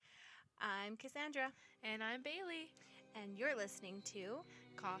I'm Cassandra. And I'm Bailey. And you're listening to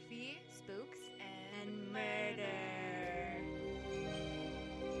Coffee, Spooks, and Murder.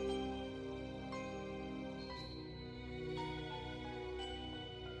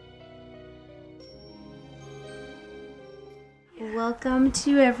 Welcome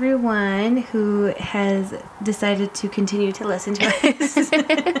to everyone who has decided to continue to listen to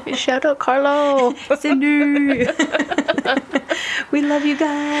us. Shout out Carlo. Cinder. We love you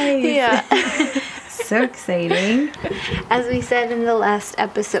guys. Yeah. So exciting. As we said in the last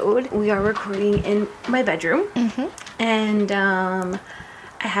episode, we are recording in my bedroom. Mm-hmm. And I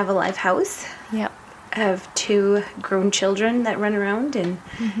have a live house. Yep. I have 2 grown children that run around, and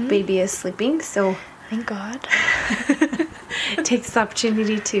baby is sleeping, so Thank God. it takes the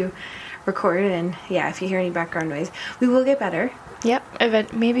opportunity to record. And yeah, if you hear any background noise, we will get better.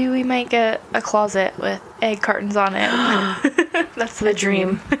 Yep. Maybe we might get a closet with egg cartons on it. That's the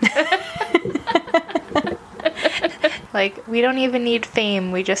dream. Like, we don't even need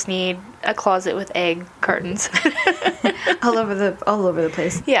fame. We just need a closet with egg cartons. all over the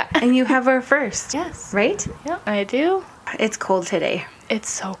place. Yeah. And you have our first. Yes. Right? Yeah, I do. It's cold today. It's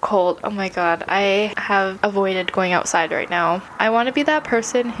so cold. Oh my God. I have avoided going outside right now. I want to be that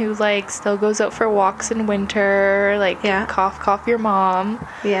person who, like, still goes out for walks in winter, like, cough your mom.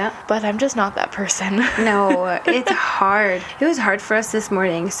 Yeah. But I'm just not that person. No, it's hard. It was hard for us this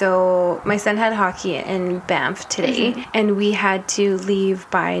morning. So my son had hockey in Banff today, and we had to leave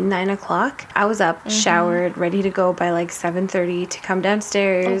by 9 o'clock. I was up, showered, ready to go by like 7:30 to come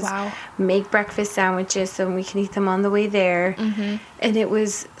downstairs, make breakfast sandwiches so we can eat them on the way there. And it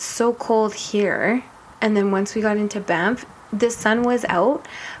was so cold here. And then once we got into Banff, the sun was out,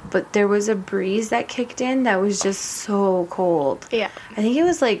 but there was a breeze that kicked in that was just so cold. Yeah. I think it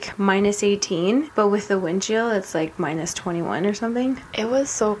was like minus 18, but with the wind chill, it's like minus 21 or something. It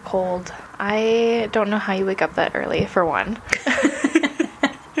was so cold. I don't know how you wake up that early, for one.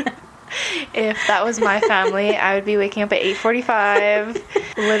 If that was my family, I would be waking up at 8:45,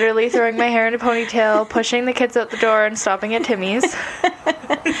 literally throwing my hair in a ponytail, pushing the kids out the door, and stopping at Timmy's.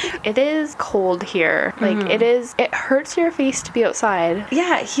 It is cold here. Like, it hurts your face to be outside.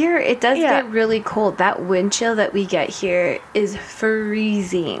 Yeah, here it does get really cold. That wind chill that we get here is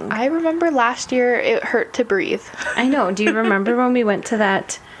freezing. I remember last year it hurt to breathe. I know. Do you remember when we went to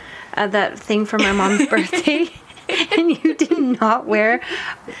that thing for my mom's birthday? And you did not wear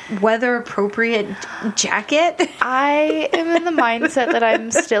weather-appropriate jacket? I am in the mindset that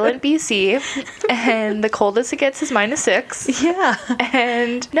I'm still in BC, and the coldest it gets is -6. Yeah.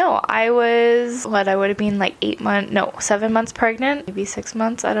 And no, I would have been like 7 months pregnant, maybe 6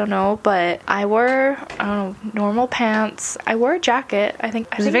 months, I don't know. But I wore, normal pants. I wore a jacket, I think.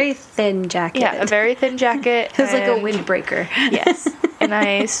 It was a very thin jacket. Yeah, a very thin jacket. It was like a windbreaker. Yes. And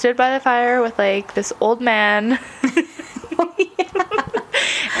I stood by the fire with like this old man.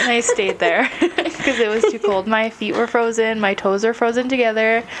 And I stayed there because it was too cold. My feet were frozen. My toes were frozen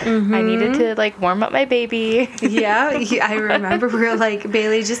together. I needed to like warm up my baby. Yeah, I remember we were like,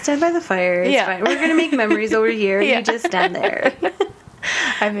 Bailey, just stand by the fire. It's fine. We're going to make memories over here. You just stand there.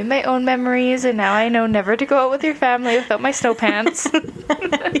 I made my own memories, and now I know never to go out with your family without my snow pants.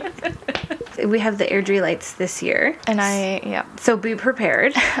 We have the Airdrie lights this year. And So be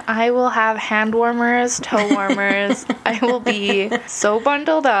prepared. I will have hand warmers, toe warmers. I will be so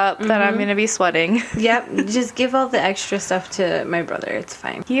bundled up that I'm going to be sweating. Yep. Just give all the extra stuff to my brother. It's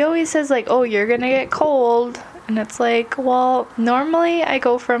fine. He always says, like, oh, you're going to get cold. And it's like, well, normally I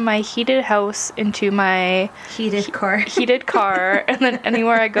go from my heated house into my heated car, and then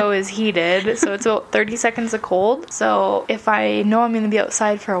anywhere I go is heated. So it's about 30 seconds of cold. So if I know I'm going to be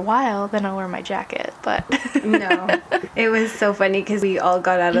outside for a while, then I'll wear my jacket. But no, it was so funny because we all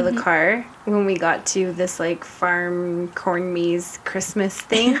got out of the car when we got to this like farm corn maze Christmas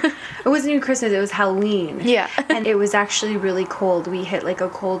thing. It wasn't even Christmas, it was Halloween. Yeah. And it was actually really cold. We hit like a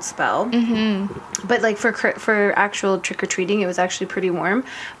cold spell. But like for actual trick-or-treating, it was actually pretty warm.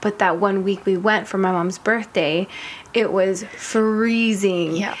 But that one week we went for my mom's birthday, it was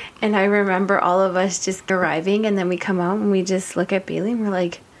freezing. Yeah. And I remember all of us just arriving, and then we come out and we just look at Bailey and we're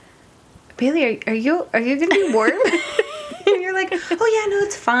like, Bailey, are you gonna be warm? And you're like, oh yeah, no,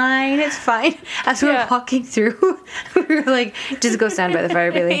 it's fine. As we were walking through, we were like, just go stand by the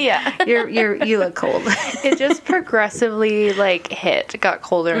fire, Bailey. Yeah. You look cold. It just progressively got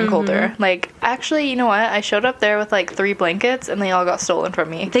colder and colder. Like, actually, you know what? I showed up there with like 3 blankets and they all got stolen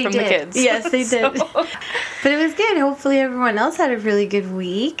from me. They from did. The kids. Yes, they did. But it was good. Hopefully everyone else had a really good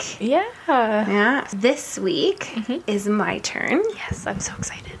week. Yeah. Yeah. This week is my turn. Yes, I'm so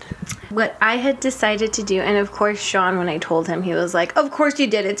excited. what I had decided to do, and of course Sean, when I told him, he was like, of course you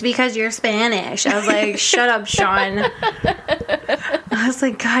did, it's because you're Spanish. I was like, shut up, Sean. I was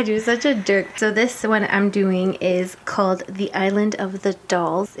like, God, you're such a jerk. So this one I'm doing is called The Island of the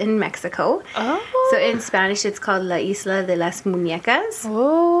Dolls in Mexico. Oh. So in Spanish, it's called La Isla de las Muñecas.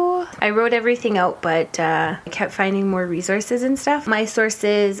 Oh. I wrote everything out, but I kept finding more resources and stuff. My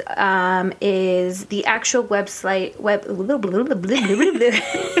sources is the actual website.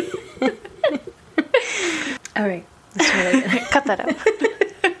 All right. Let's try that again. Cut that out.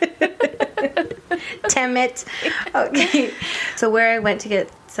 Damn it. Okay. So where I went to get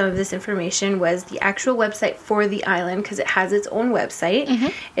some of this information was the actual website for the island, because it has its own website. Mm-hmm.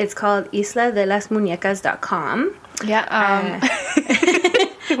 It's called isladelasmuñecas.com. Yeah.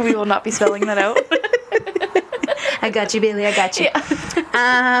 We will not be spelling that out. I got you, Bailey. I got you.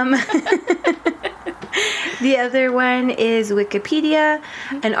 Yeah. The other one is Wikipedia,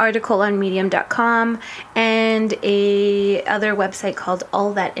 an article on medium.com, and a other website called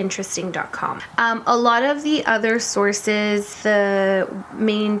allthatinteresting.com. A lot of the other sources, the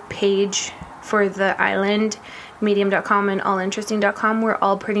main page for the island, medium.com and allinteresting.com, were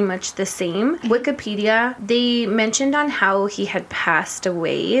all pretty much the same. Wikipedia, they mentioned on how he had passed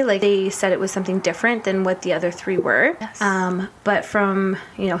away. Like, they said it was something different than what the other three were. Yes. But from,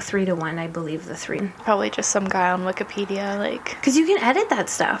 3 to 1, I believe the 3. Probably just some guy on Wikipedia, like... Because you can edit that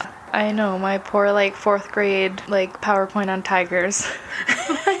stuff. I know, my poor, 4th grade, PowerPoint on tigers.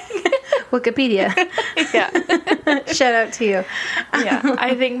 Wikipedia. Yeah. Shout out to you. Yeah.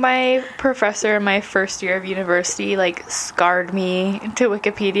 I think my professor in my first year of university, scarred me to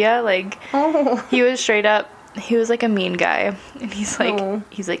Wikipedia. He was straight up, he was a mean guy. And he's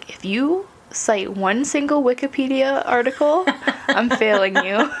like, if you cite one single Wikipedia article, I'm failing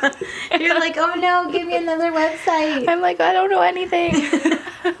you. You're like, oh no, give me another website. I'm like, I don't know anything.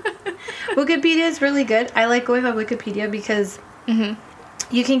 Wikipedia is really good. I like going on Wikipedia because... Mm-hmm.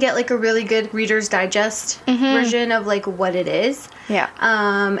 You can get a really good Reader's Digest version of what it is. Yeah.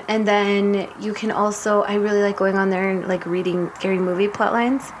 And then you can also, I really like going on there and reading scary movie plot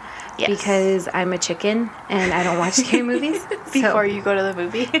lines. Yes. Because I'm a chicken and I don't watch scary movies. Before you go to the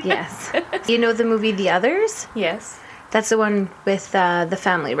movie. Yes. You know the movie The Others? Yes. That's the one with the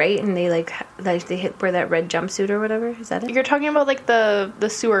family, right? And they they wear that red jumpsuit or whatever. Is that it? You're talking about the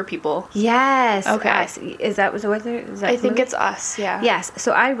sewer people. Yes. Okay. Us. Is that what is that? I think it's Us. Yeah. Yes.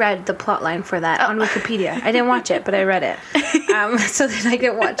 So I read the plot line for that on Wikipedia. I didn't watch it, but I read it, so that I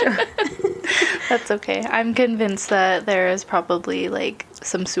could watch it. That's okay. I'm convinced that there is probably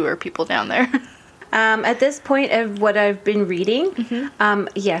some sewer people down there. At this point of what I've been reading,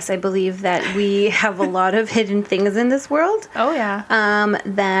 yes, I believe that we have a lot of hidden things in this world. Oh, yeah.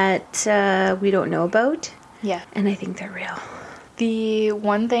 That we don't know about. Yeah. And I think they're real. The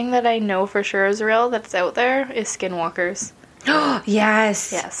one thing that I know for sure is real that's out there is skinwalkers.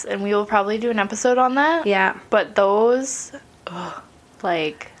 Yes. Yes, and we will probably do an episode on that. Yeah. But those,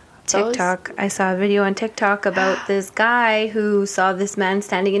 TikTok. I saw a video on TikTok about this guy who saw this man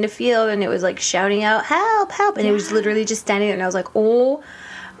standing in a field and it was shouting out, help, help. And it was literally just standing there and I was like, oh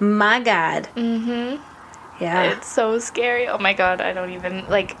my God. Mm-hmm. Yeah. It's so scary. Oh my God. I don't even,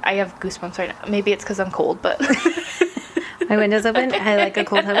 I have goosebumps right now. Maybe it's because I'm cold, but. My window's open. I like a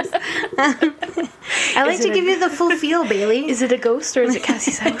cold house. I like to give you the full feel, Bailey. Is it a ghost or is it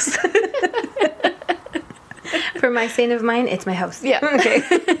Cassie's house? For my saint of mine, it's my house. Yeah. Okay.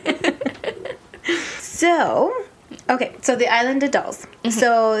 So the Island of Dolls. Mm-hmm.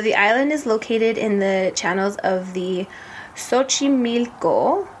 So the island is located in the channels of the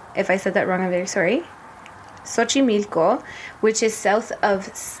Xochimilco. If I said that wrong, I'm very sorry. Xochimilco, which is south of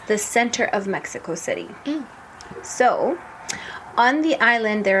the center of Mexico City. Mm. So, on the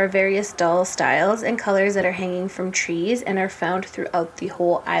island, there are various doll styles and colors that are hanging from trees and are found throughout the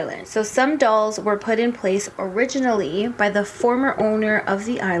whole island. So some dolls were put in place originally by the former owner of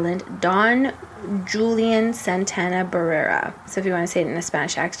the island, Don Julian Santana Barrera. So if you want to say it in a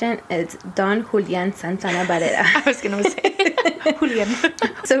Spanish accent, it's Don Julian Santana Barrera. I was going to say Julian.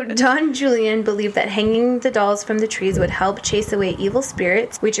 So Don Julian believed that hanging the dolls from the trees would help chase away evil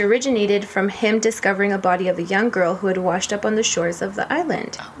spirits, which originated from him discovering a body of a young girl who had washed up on the shores of the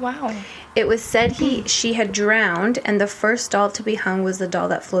island. Oh, wow. It was said she had drowned, and the first doll to be hung was the doll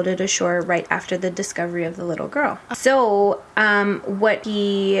that floated ashore right after the discovery of the little girl. So, what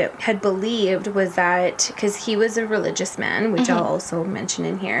he had believed was that, because he was a religious man, which I'll also mention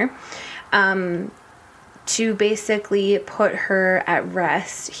in here, to basically put her at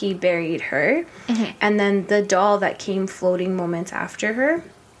rest, he buried her, and then the doll that came floating moments after her,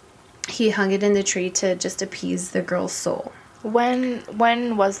 he hung it in the tree to just appease the girl's soul.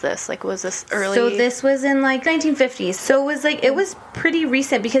 When was this? Like, was this early? So this was in like 1950s. So it was pretty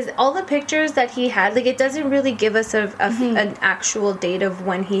recent because all the pictures that he had, like, it doesn't really give us an actual date of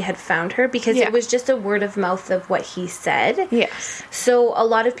when he had found her because it was just a word of mouth of what he said. Yes. So a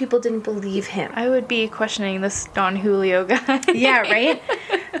lot of people didn't believe him. I would be questioning this Don Julio guy. Yeah, right?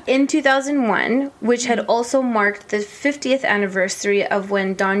 In 2001, which had also marked the 50th anniversary of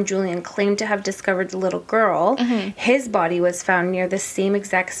when Don Julian claimed to have discovered the little girl, his body was found near the same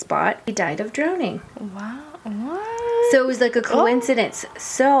exact spot. He died of drowning. Wow. What? So it was like a coincidence.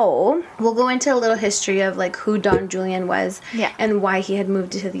 So we'll go into a little history of like who Don Julian was and why he had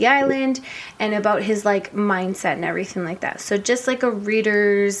moved to the island and about his like mindset and everything like that. So just like a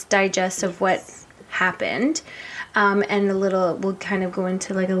Reader's Digest of what happened. And we'll kind of go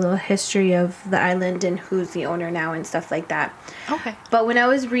into like a little history of the island and who's the owner now and stuff like that. Okay. But when I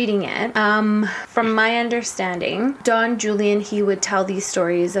was reading it, from my understanding, Don Julian, he would tell these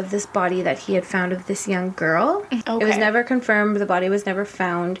stories of this body that he had found of this young girl. Okay. It was never confirmed. The body was never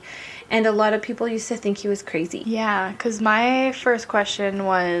found. And a lot of people used to think he was crazy. Yeah, because my first question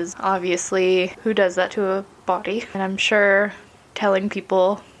was, obviously, who does that to a body? And I'm sure telling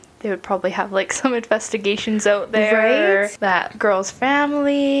people... they would probably have, like, some investigations out there. Right? That girl's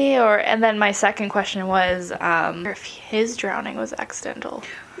family, and then my second question was, if his drowning was accidental.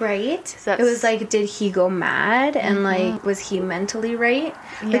 Right? It was like, did he go mad? And, like, was he mentally right?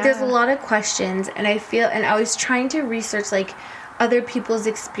 Yeah. Like, there's a lot of questions, and I was trying to research, like, other people's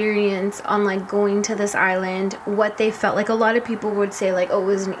experience on, like, going to this island, what they felt. Like, a lot of people would say, like, oh, it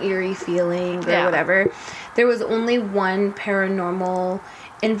was an eerie feeling or whatever. There was only one paranormal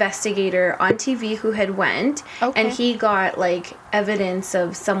investigator on TV who had went and he got like evidence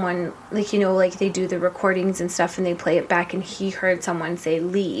of someone, like, you know, like they do the recordings and stuff and they play it back and he heard someone say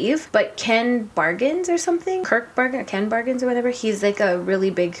leave. But Ken Bargains or something, Ken Bargains or whatever, he's like a really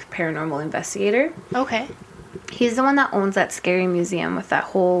big paranormal investigator. Okay. He's the one that owns that scary museum with that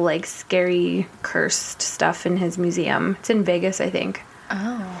whole like scary cursed stuff in his museum. It's in Vegas, I think.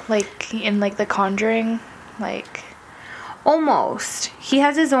 Oh, like in like The Conjuring, like... Almost. He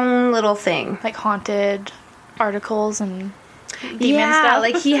has his own little thing. Like haunted articles and demon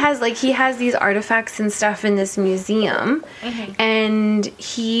stuff. he has these artifacts and stuff in this museum. And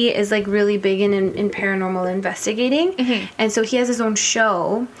he is like really big in paranormal investigating. And so he has his own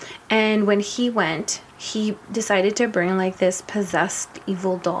show. And when he went, he decided to bring like this possessed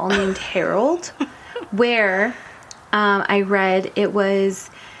evil doll named Harold. Where I read it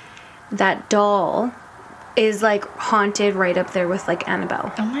was that doll is like haunted right up there with like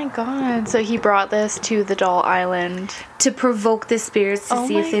Annabelle. Oh my god. So he brought this to the doll island to provoke the spirits to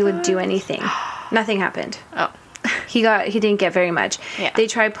see if they would do anything. Nothing happened. Oh. He didn't get very much. Yeah. They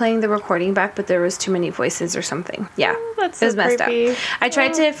tried playing the recording back, but there was too many voices or something. Yeah. That's so it was messed creepy. Up. I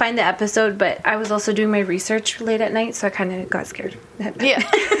tried to find the episode, but I was also doing my research late at night, so I kind of got scared. Yeah.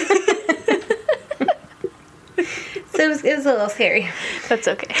 So it was a little scary. That's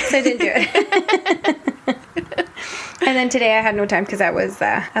okay. So I didn't do it. And then today I had no time because I was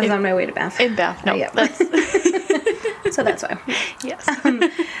on my way to Banff. In Banff, no. Yeah. So that's why. Yes.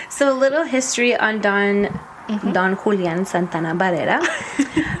 So a little history on Don Julian Santana Barrera.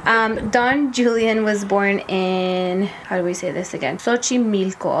 Don Julian was born in, how do we say this again?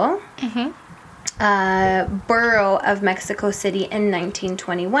 Xochimilco. Borough of Mexico City in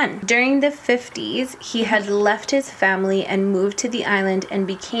 1921. During the 50s, he had left his family and moved to the island and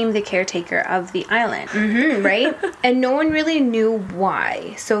became the caretaker of the island. Right? And no one really knew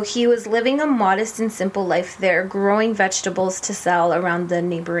why. So he was living a modest and simple life there, growing vegetables to sell around the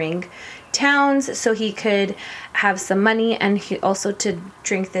neighboring towns so he could have some money, and he also to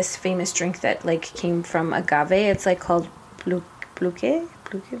drink this famous drink that like came from agave. It's like called pluque,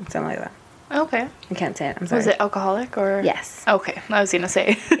 something like that. Okay. I can't say it. I'm sorry. Was it alcoholic or? Yes. Okay. I was going to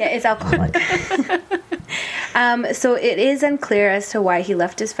say. Yeah, it's alcoholic. So it is unclear as to why he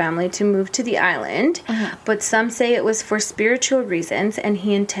left his family to move to the island, but some say it was for spiritual reasons and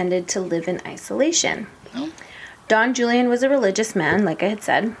he intended to live in isolation. Don Julian was a religious man, like I had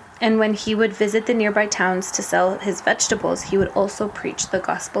said, and when he would visit the nearby towns to sell his vegetables, he would also preach the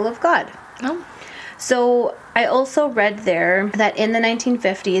gospel of God. So I also read there that in the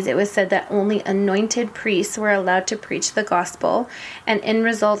 1950s, it was said that only anointed priests were allowed to preach the gospel. And in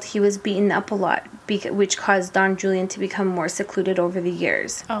result, he was beaten up a lot, which caused Don Julian to become more secluded over the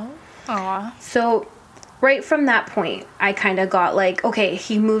years. So right from that point, I kind of got like, okay,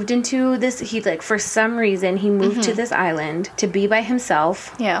 he moved into this, for some reason, he moved to this island to be by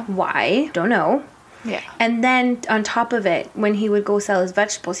himself. Yeah. Why? Don't know. Yeah. And then on top of it, when he would go sell his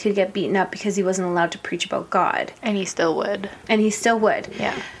vegetables, he'd get beaten up because he wasn't allowed to preach about God. And he still would. And he still would.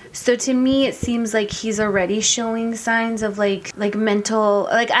 Yeah. So to me, it seems like he's already showing signs of like mental,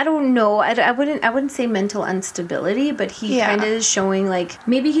 like, I don't know. I wouldn't say mental instability, but he kind of is showing like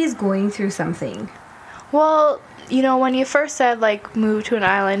maybe he's going through something. Well, you know, when you first said like move to an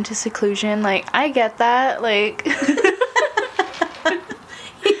island to seclusion, like I get that, like.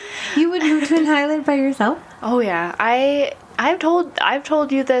 You would move to an island by yourself? Oh yeah, I've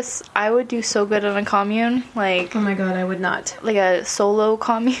told you this. I would do so good in a commune, like. Oh my god, I would not. Like a solo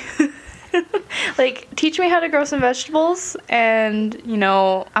commune. Like, teach me how to grow some vegetables, and you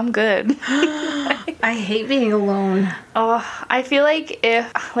know, I'm good. I hate being alone. Oh, I feel like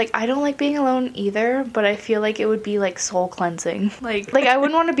I don't like being alone either, but I feel like it would be like soul cleansing. Like I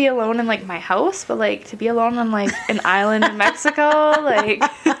wouldn't want to be alone in like my house, but like to be alone on like an island in Mexico, like.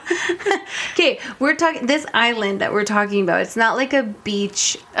 Okay, we're talking this island that we're talking about. It's not like a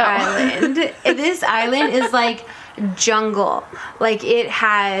beach island. This island is like jungle. Like it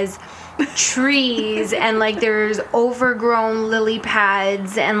has trees and like there's overgrown lily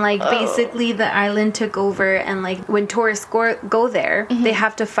pads and like basically the island took over, and like when tourists go there, they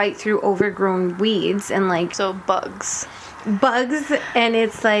have to fight through overgrown weeds and like so bugs, and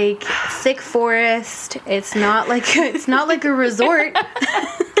it's like thick forest. It's not like a resort.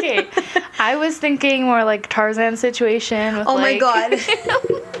 Okay, I was thinking more like Tarzan situation with my god.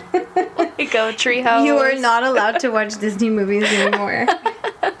 Like a treehouse. You are not allowed to watch Disney movies anymore.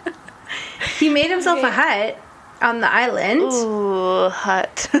 He made himself a hut on the island. Ooh,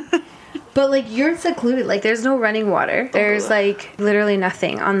 hut. But like you're secluded. Like there's no running water. There's like literally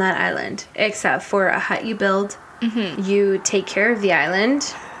nothing on that island except for a hut you build. Mm-hmm. You take care of the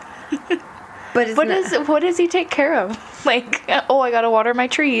island. But it's what does he take care of? Like, oh, I gotta water my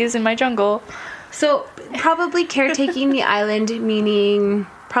trees in my jungle. So probably caretaking the island, meaning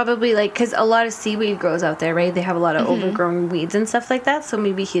probably like, because a lot of seaweed grows out there, right? They have a lot of overgrown weeds and stuff like that. So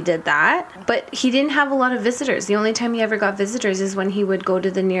maybe he did that. But he didn't have a lot of visitors. The only time he ever got visitors is when he would go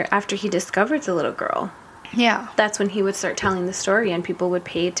to after he discovered the little girl. Yeah. That's when he would start telling the story and people would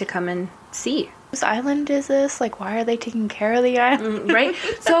pay to come and see. Whose island is this? Like, why are they taking care of the island? Right?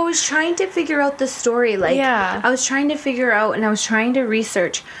 So I was trying to figure out the story. Like, I was trying to figure out and I was trying to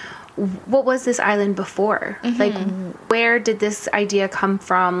research what was this island before? Like, where did this idea come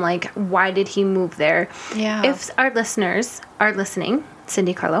from? Like, why did he move there? Yeah. If our listeners are listening,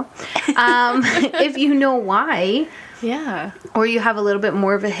 Cindy Carlo, if you know why, or you have a little bit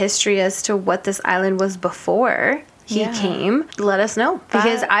more of a history as to what this island was before he came, let us know.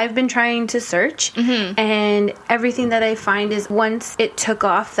 Because I've been trying to search, and everything that I find is once it took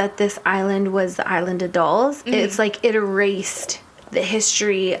off that this island was the Island of Dolls, it's like it erased the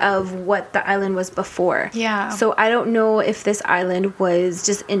history of what the island was before. Yeah. So I don't know if this island was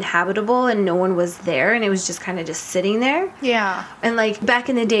just inhabitable and no one was there and it was just kind of just sitting there. Yeah. And like back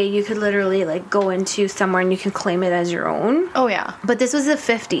in the day, you could literally like go into somewhere and you can claim it as your own. Oh yeah. But this was the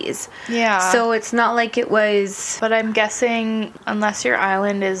 50s. Yeah. So it's not like it was... But I'm guessing unless your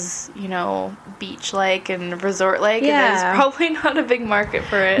island is, you know, beach-like and resort-like, there's probably not a big market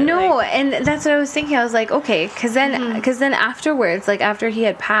for it. No, like... and that's what I was thinking. I was like, okay, because then afterwards, like after he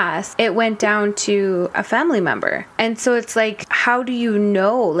had passed, it went down to a family member. And so it's like, how do you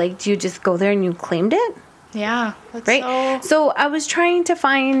know? Like, do you just go there and you claimed it? Yeah. That's right? So I was trying to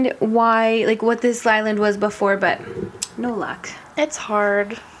find why, like what this island was before, but no luck. It's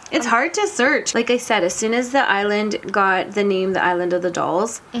hard. It's hard to search. Like I said, as soon as the island got the name, the Island of the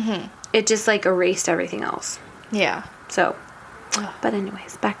Dolls, it just like erased everything else. Yeah. So... But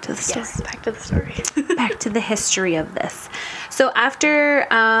anyways, back to the story. Yes, back to the story. Back to the history of this. So after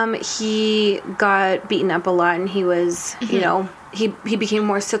he got beaten up a lot and he was, you know, he became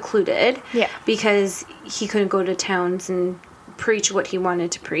more secluded. Yeah. Because he couldn't go to towns and preach what he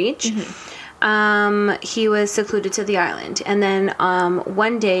wanted to preach. He was secluded to the island. And then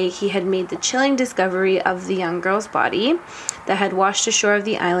one day he had made the chilling discovery of the young girl's body that had washed ashore of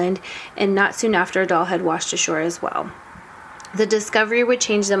the island. And not soon after, a doll had washed ashore as well. The discovery would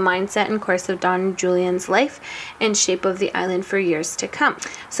change the mindset and course of Don Julian's life and shape of the island for years to come.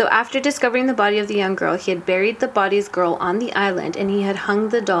 So after discovering the body of the young girl, he had buried the body's girl on the island and he had hung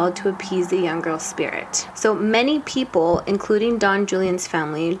the doll to appease the young girl's spirit. So many people, including Don Julian's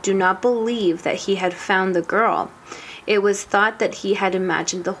family, do not believe that he had found the girl. It was thought that he had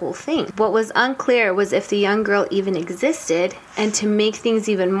imagined the whole thing. What was unclear was if the young girl even existed, and to make things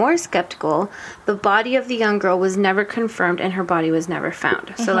even more skeptical, the body of the young girl was never confirmed and her body was never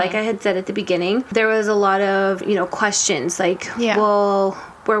found. So like I had said at the beginning, there was a lot of, you know, questions like, well,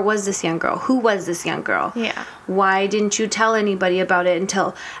 where was this young girl? Who was this young girl? Yeah. Why didn't you tell anybody about it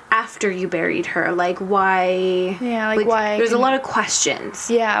until after you buried her? Like, why? Yeah, like why? There's a lot of questions.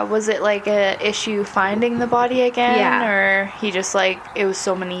 Yeah, was it like a issue finding the body again? Yeah. Or he just like, it was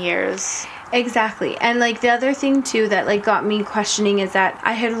so many years? Exactly. And like the other thing too that like got me questioning is that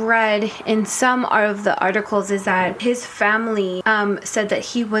I had read in some of the articles is that his family said that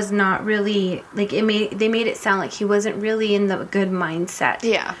he was not really like they made it sound like he wasn't really in the good mindset.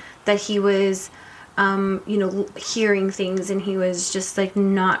 Yeah. That he was hearing things and he was just like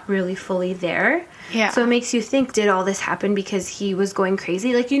not really fully there. Yeah. So it makes you think, did all this happen because he was going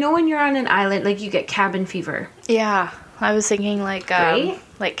crazy? Like, when you're on an island, like you get cabin fever. Yeah. I was thinking like Right?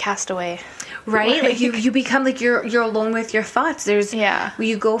 like Castaway. Right? Like you become like you're alone with your thoughts.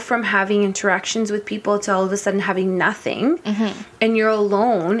 You go from having interactions with people to all of a sudden having nothing. Mm-hmm. And you're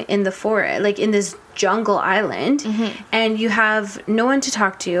alone in the forest, like in this jungle island. Mm-hmm. And you have no one to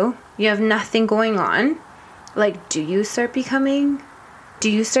talk to. You have nothing going on. Like, do you start seeing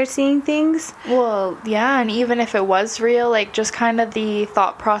things? Well, yeah, and even if it was real, like just kind of the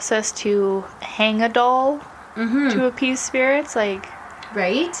thought process to hang a doll to appease spirits, like...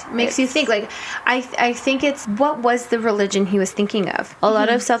 Right? Makes you think. Like, I think it's, what was the religion he was thinking of? A lot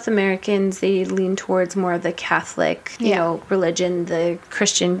of South Americans, they lean towards more of the Catholic, religion, the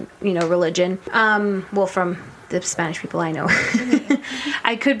Christian, religion. Well, from the Spanish people I know.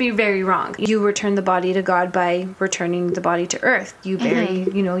 I could be very wrong. You return the body to God by returning the body to earth. You bury,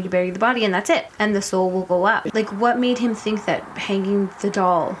 you bury the body and that's it. And the soul will go up. Like, what made him think that hanging the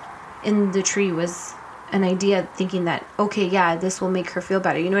doll in the tree was an idea, thinking that, okay, yeah, this will make her feel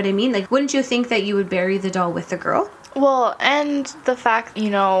better. You know what I mean? Like, wouldn't you think that you would bury the doll with the girl? Well, and the fact,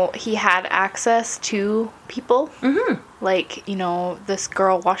 he had access to people. Mm-hmm. Like, this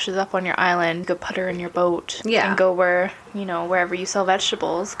girl washes up on your island, you could put her in your boat. Yeah. And go where, wherever you sell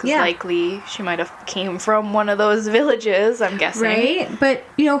vegetables. Because likely she might have came from one of those villages, I'm guessing. Right? But,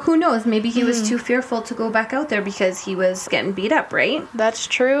 who knows? Maybe he was too fearful to go back out there because he was getting beat up, right? That's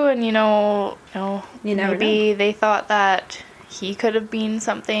true. And, you never maybe know. they thought that he could have been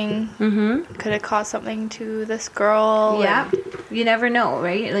something, could have caused something to this girl. Yeah. You never know,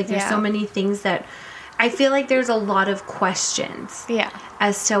 right? Like, there's so many things that... I feel like there's a lot of questions. Yeah.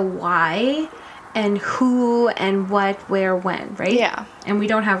 As to why and who and what, where, when, right? Yeah. And we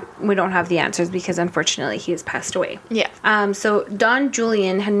don't have the answers because unfortunately he has passed away. Yeah. So Don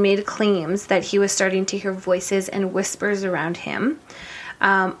Julian had made claims that he was starting to hear voices and whispers around him.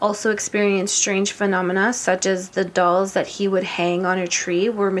 Also experienced strange phenomena such as the dolls that he would hang on a tree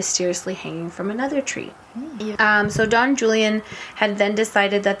were mysteriously hanging from another tree. So Don Julian had then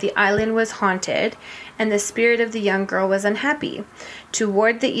decided that the island was haunted and the spirit of the young girl was unhappy. To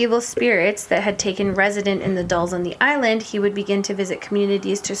ward the evil spirits that had taken resident in the dolls on the island, he would begin to visit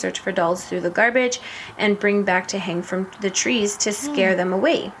communities to search for dolls through the garbage and bring back to hang from the trees to scare them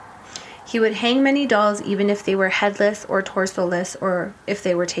away. He would hang many dolls even if they were headless or torso-less or if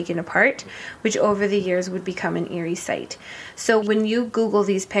they were taken apart, which over the years would become an eerie sight. So when you Google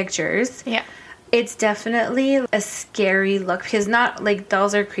these pictures, it's definitely a scary look because not like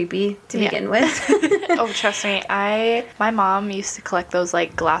dolls are creepy to begin with. Oh, trust me. My mom used to collect those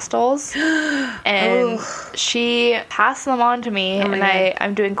like glass dolls and she passed them on to me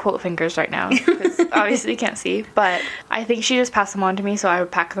I'm doing quote fingers right now because obviously you can't see, but I think she just passed them on to me so I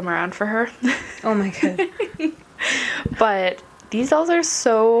would pack them around for her. Oh my God. But these dolls are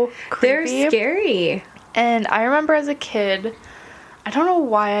so creepy. They're scary. And I remember as a kid, I don't know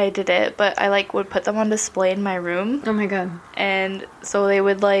why I did it, but I like would put them on display in my room. Oh my God. And so they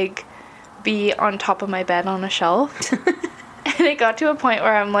would like be on top of my bed on a shelf. And it got to a point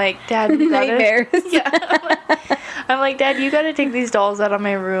where I'm like, Dad, you gotta... Nightmares. Yeah. I'm like, Dad, you gotta take these dolls out of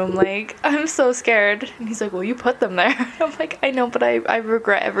my room. Like, I'm so scared. And he's like, well, you put them there. I'm like, I know, but I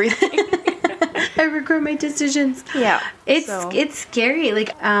regret everything. I regret my decisions. Yeah. It's scary.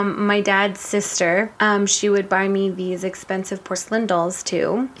 Like, my dad's sister, she would buy me these expensive porcelain dolls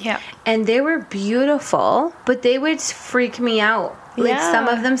too. Yeah. And they were beautiful, but they would freak me out. Like, some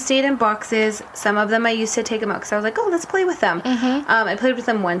of them stayed in boxes. Some of them I used to take them out because I was like, oh, let's play with them. Mm-hmm. I played with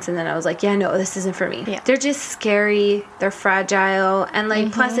them once and then I was like, yeah, no, this isn't for me. Yeah. They're just scary. They're fragile. And,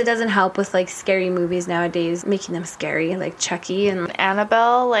 like, plus it doesn't help with, like, scary movies nowadays, making them scary, like Chucky and...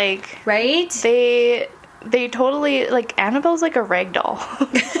 Annabelle, like... Right? They totally, like, Annabelle's like a rag doll.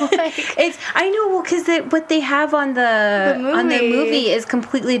 Like, I know, well, because what they have on the movie is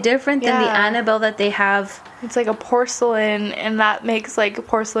completely different than the Annabelle that they have It's like a porcelain, and that makes like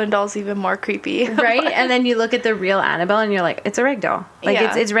porcelain dolls even more creepy. Right? And then you look at the real Annabelle and you're like, it's a rag doll. Like,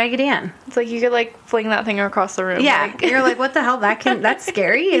 Yeah. it's Raggedy Ann. It's like you could like fling that thing across the room. Yeah. Like, You're like, what the hell? That's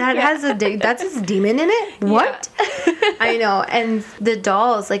scary. That has that's a demon in it? What? I know. And the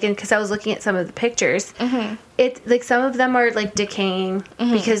dolls, like, because I was looking at some of the pictures, it, like, some of them are, like, decaying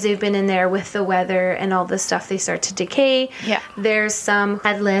because they've been in there with the weather and all this stuff. They start to decay. Yeah. There's some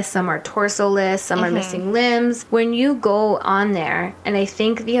headless, some are torso-less, some are missing limbs. When you go on there, and I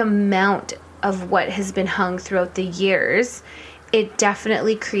think the amount of what has been hung throughout the years, it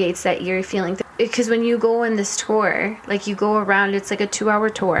definitely creates that eerie feeling. Because when you go on this tour, like, you go around, it's like a 2-hour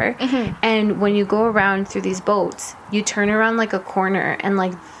tour, and when you go around through these boats, you turn around like a corner, and,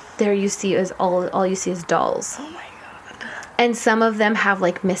 like, there you see is all you see is dolls. oh my god. And some of them have,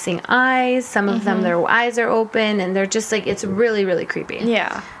 like, missing eyes. Some of them, their eyes are open, and they're just, like, it's really, really creepy.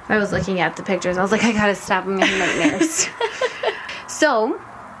 Yeah. I was looking at the pictures. I was like, I gotta stop them in nightmares. So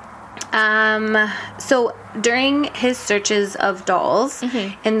during his searches of dolls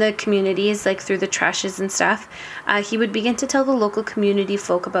in the communities, like through the trashes and stuff, he would begin to tell the local community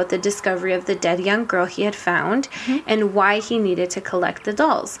folk about the discovery of the dead young girl he had found and why he needed to collect the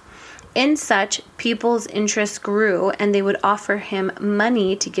dolls. In such, people's interest grew, and they would offer him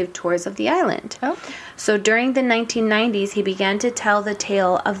money to give tours of the island. Oh. So during the 1990s, he began to tell the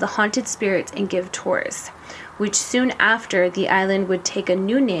tale of the haunted spirits and give tours, which soon after, the island would take a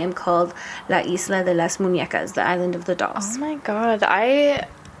new name called La Isla de las Muñecas, the Island of the Dolls. Oh my god. I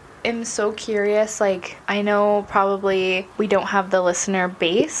am so curious. Like, I know probably we don't have the listener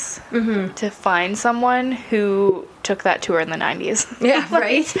base to find someone who took that tour in the 90s. Yeah,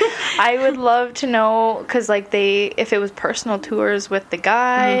 right? I would love to know, because like if it was personal tours with the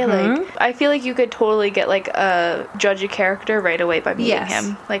guy, like, I feel like you could totally get like judge a character right away by meeting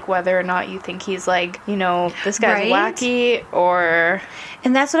him, like whether or not you think he's like, you know, this guy's wacky or.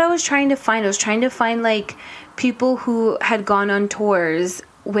 And that's what I was trying to find. I was trying to find like people who had gone on tours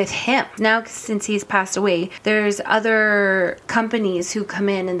with him. Now, since he's passed away, there's other companies who come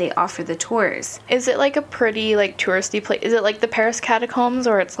in and they offer the tours. Is it like a pretty like touristy place? Is it like the Paris catacombs,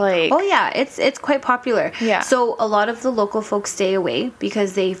 or it's like? Oh yeah, it's quite popular. Yeah. So a lot of the local folks stay away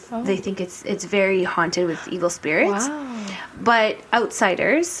because they think it's very haunted with evil spirits. Wow. But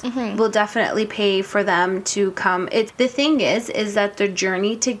outsiders will definitely pay for them to come. The thing is that the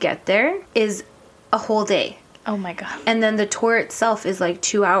journey to get there is a whole day. Oh my god. And then the tour itself is like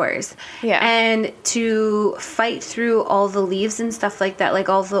 2 hours. Yeah. And to fight through all the leaves and stuff like that, like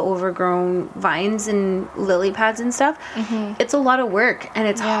all the overgrown vines and lily pads and stuff, it's a lot of work, and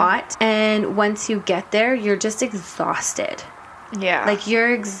it's hot. And once you get there, you're just exhausted. Yeah. Like,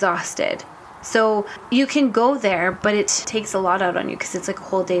 you're exhausted. So you can go there, but it takes a lot out on you because it's like a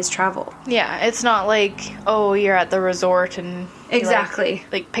whole day's travel. Yeah, it's not like, oh, you're at the resort and you Exactly.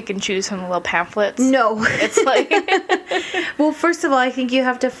 like pick and choose from the little pamphlets. No. It's like Well, first of all, I think you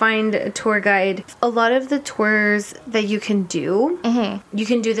have to find a tour guide. A lot of the tours that you can do, you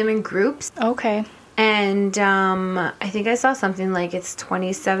can do them in groups. okay. And I think I saw something like it's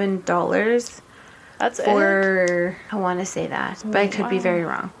 $27 That's it. for, I want to say that, but I could be very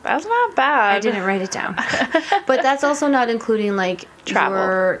wrong. That's not bad. I didn't write it down. But that's also not including like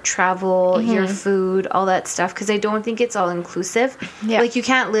your travel, your food, all that stuff, because I don't think it's all inclusive. Yeah. Like, you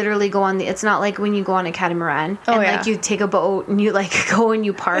can't literally go on it's not like when you go on a catamaran and like you take a boat and you like go and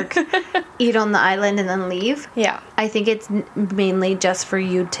you park, eat on the island and then leave. Yeah. I think it's mainly just for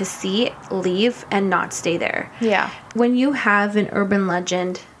you to see, leave, and not stay there. Yeah. When you have an urban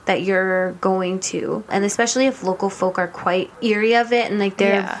legend that you're going to, and especially if local folk are quite eerie of it and like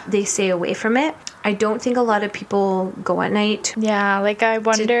they stay away from it, I don't think a lot of people go at night. Yeah, like I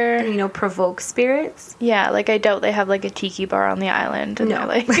wonder, to, provoke spirits. Yeah, like I doubt they have like a tiki bar on the island and they're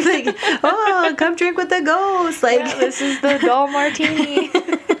like, oh, come drink with the ghosts. Like, yeah, this is the doll martini.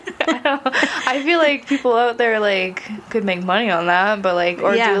 I feel like people out there like could make money on that, but like,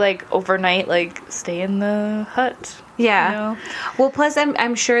 or do like overnight, like stay in the hut. Yeah. Well, plus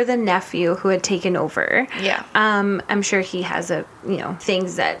I'm sure the nephew who had taken over. Yeah. I'm sure he has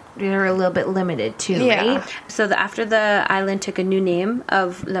things that are a little bit limited too, right? So after the island took a new name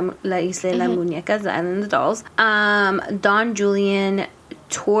of La Isla de las Muñecas, the Island of the Dolls, Don Julian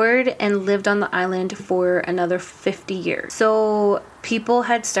toured and lived on the island for another 50 years. So people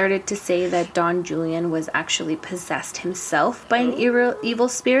had started to say that Don Julian was actually possessed himself by an evil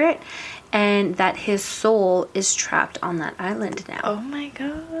spirit, and that his soul is trapped on that island now. Oh my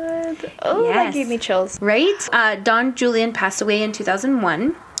god. Oh, that gave me chills. Right? Don Julian passed away in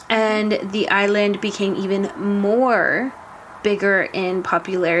 2001, and the island became even more bigger in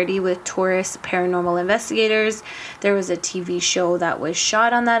popularity with tourist paranormal investigators. There was a TV show that was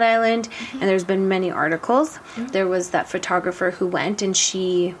shot on that island, and there's been many articles. There was that photographer who went, and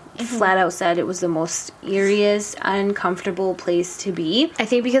she flat out said it was the most eeriest, uncomfortable place to be. I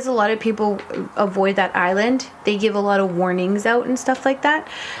think because a lot of people avoid that island, they give a lot of warnings out and stuff like that.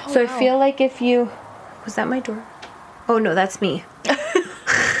 So I feel like if you... Was that my door? Oh, no, that's me.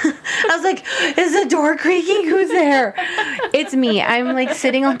 I was like, is the door creaking? Who's there? It's me. I'm like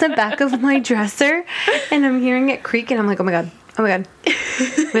sitting on the back of my dresser and I'm hearing it creak and I'm like, oh my God. Oh my God. We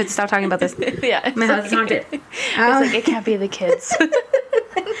have to stop talking about this. Yeah. My house is haunted. It's like, it can't be the kids. I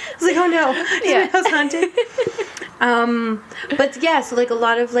was like, oh no. Yeah. My house haunted. But yeah, so like a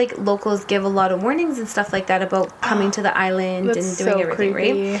lot of like locals give a lot of warnings and stuff like that about coming to the island and doing so everything,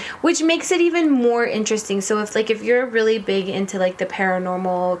 creepy. right? Which makes it even more interesting. So if you're really big into like the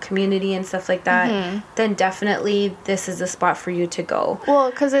paranormal community and stuff like that, then definitely this is a spot for you to go. Well,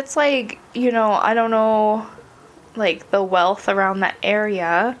 because it's like, you know, I don't know, like the wealth around that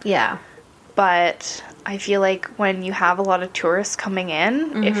area. Yeah. But I feel like when you have a lot of tourists coming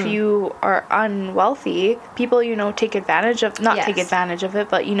in, if you are unwealthy, people, you know, take advantage of, not take advantage of it,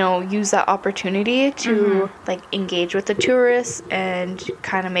 but, you know, use that opportunity to, like, engage with the tourists and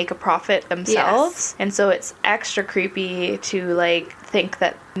kind of make a profit themselves. Yes. And so it's extra creepy to, like, think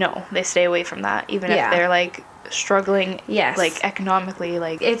that, no, they stay away from that, even if they're, like, struggling, like, economically.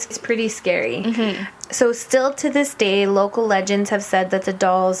 Like, it's pretty scary. So still to this day, local legends have said that the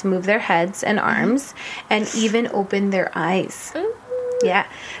dolls move their heads and arms and even open their eyes. Yeah.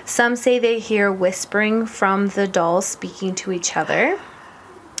 Some say they hear whispering from the dolls speaking to each other.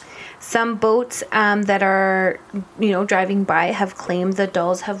 Some boats that are, you know, driving by have claimed the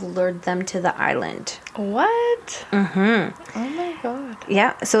dolls have lured them to the island. What? Oh my God.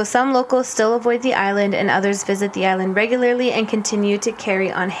 Yeah, so some locals still avoid the island and others visit the island regularly and continue to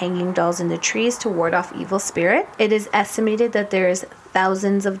carry on hanging dolls in the trees to ward off evil spirit. It is estimated that there's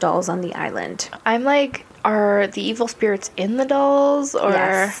thousands of dolls on the island. I'm like, are the evil spirits in the dolls, or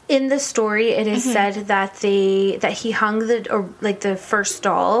yes. In the story it is said that he hung the first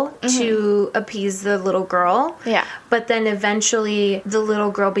doll to appease the little girl. Yeah. But then eventually the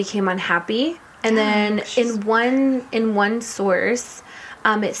little girl became unhappy. And then in one source,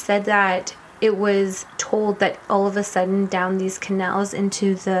 it said that it was told that all of a sudden down these canals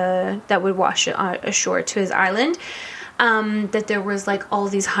that would wash ashore to his island, that there was like all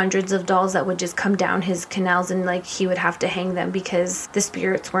these hundreds of dolls that would just come down his canals and like he would have to hang them because the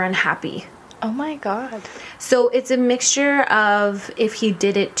spirits were unhappy. Oh my God. So it's a mixture of if he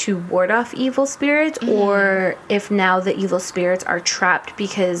did it to ward off evil spirits or if now the evil spirits are trapped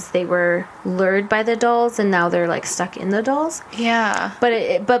because they were lured by the dolls and now they're like stuck in the dolls. Yeah.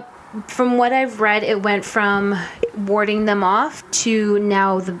 But from what I've read, it went from warding them off to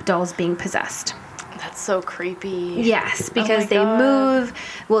now the dolls being possessed. That's so creepy. Yes, because they move.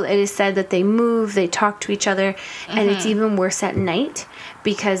 Well, it is said that they move, they talk to each other, and it's even worse at night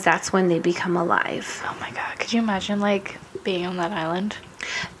because that's when they become alive. Oh my God. Could you imagine, like, being on that island?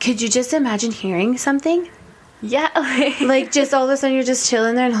 Could you just imagine hearing something? Yeah. Like, just all of a sudden you're just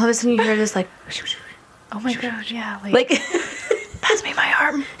chilling there and all of a sudden you hear this, like... Oh my God, yeah. Like pass me my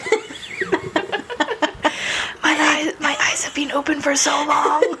arm. My eyes have been open for so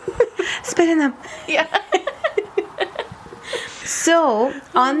long. Spit in them. Yeah. So,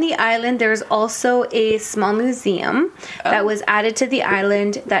 on the island, there's also a small museum that was added to the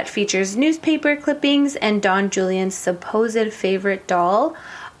island that features newspaper clippings and Don Julian's supposed favorite doll,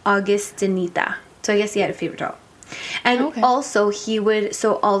 Augustinita. So, I guess he had a favorite doll. And also,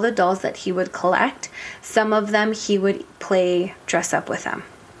 so all the dolls that he would collect, some of them he would play dress up with them.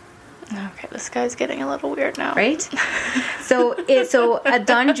 Okay, this guy's getting a little weird now. Right? So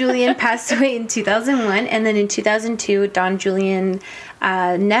Don Julian passed away in 2001, and then in 2002, Don Julian's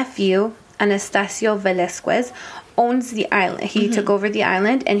nephew, Anastasio Velasquez, owns the island. He took over the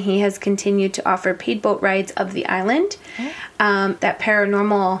island, and he has continued to offer paid boat rides of the island. That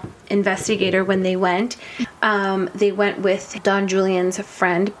paranormal investigator, when they went with Don Julian's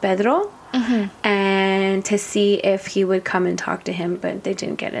friend, Pedro, and to see if he would come and talk to him, but they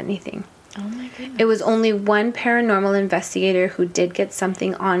didn't get anything. Oh my goodness. It was only one paranormal investigator who did get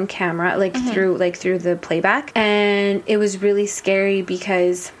something on camera, like through the playback, and it was really scary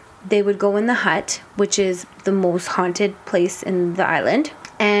because they would go in the hut, which is the most haunted place in the island,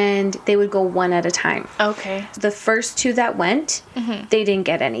 and they would go one at a time. Okay. The first two that went, they didn't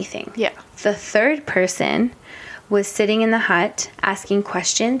get anything. Yeah. The third person was sitting in the hut asking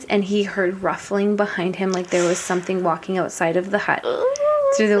questions, and he heard ruffling behind him like there was something walking outside of the hut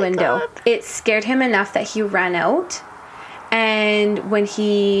through the window. God. It scared him enough that he ran out, And when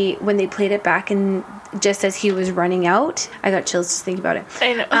they played it back and just as he was running out, I got chills just thinking about it.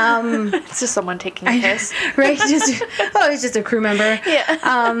 I know. It's just someone taking a piss. Right? It's just a crew member.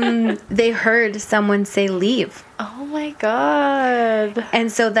 Yeah. They heard someone say leave. Oh my god. And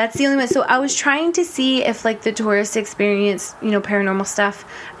so that's the only one. So I was trying to see if like the tourist experience, paranormal stuff,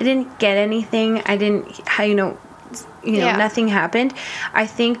 I didn't get anything. I didn't, nothing happened. I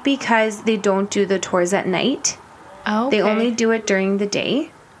think because they don't do the tours at night. Oh, okay. They only do it during the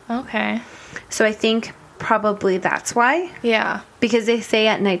day. Okay. So I think probably that's why. Yeah. Because they say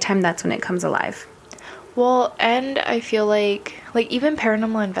at nighttime that's when it comes alive. Well, and I feel like even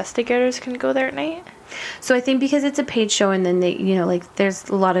paranormal investigators can go there at night. So I think because it's a paid show and then they, there's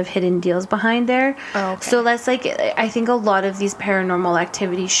a lot of hidden deals behind there. Oh, okay. So that's I think a lot of these paranormal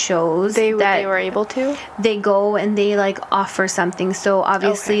activity shows they were able to. They go and they offer something. So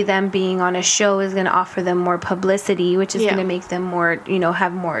obviously them being on a show is going to offer them more publicity, which is going to make them more,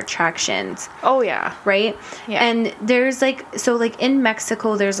 have more attractions. Oh yeah. Right? Yeah. And there's in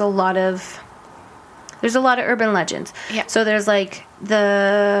Mexico there's a lot of urban legends. Yeah. So there's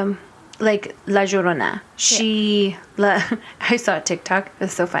the La Llorona. I saw a TikTok. It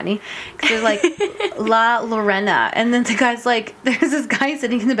was so funny. Because there's La Lorena. And then the guy's there's this guy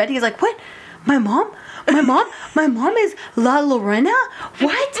sitting in the bed. He's like, what? My mom? My mom is La Lorena?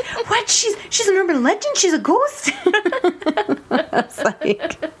 What? She's an urban legend? She's a ghost? I was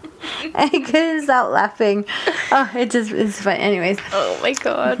I couldn't stop laughing. Oh, it's fun. Anyways. Oh my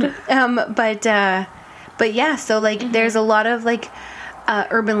god. But yeah, so there's a lot of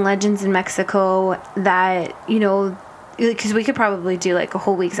urban legends in Mexico that, because we could probably do a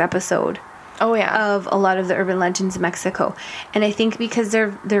whole week's episode. Oh yeah. Of a lot of the urban legends in Mexico. And I think because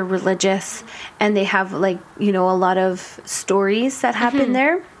they're religious and they have a lot of stories that happen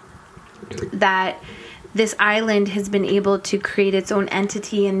there, that this island has been able to create its own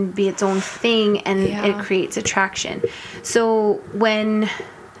entity and be its own thing, and it creates attraction. So when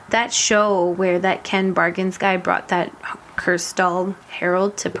that show where that Ken Bargains guy brought that cursed doll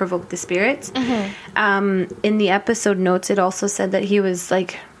Harold to provoke the spirits, in the episode notes it also said that he was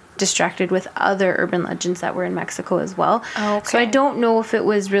distracted with other urban legends that were in Mexico as well. Okay. So I don't know if it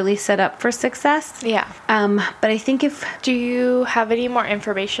was really set up for success. Yeah. But I think do you have any more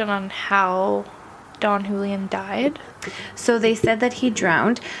information on how Don Julian died? So they said that he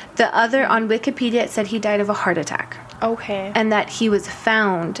drowned. On Wikipedia it said he died of a heart attack. Okay. And that he was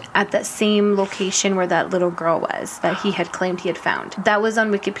found at that same location where that little girl was, that he had claimed he had found. That was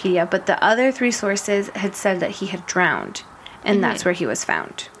on Wikipedia, but the other 3 sources had said that he had drowned, and that's where he was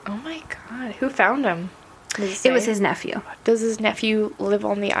found. Oh my god. Who found him? It was his nephew. Does his nephew live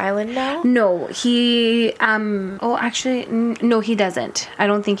on the island now? No, he... no, he doesn't. I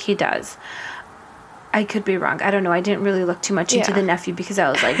don't think he does. I could be wrong. I don't know. I didn't really look too much into the nephew because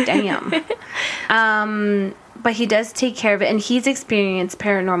I was like, damn. But he does take care of it, and he's experienced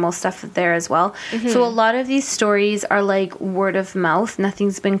paranormal stuff there as well. So a lot of these stories are word of mouth.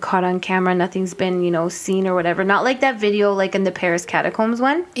 Nothing's been caught on camera. Nothing's been, seen or whatever. Not like that video in the Paris catacombs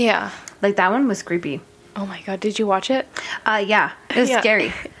one. Yeah. That one was creepy. Oh my god, did you watch it? Yeah. It was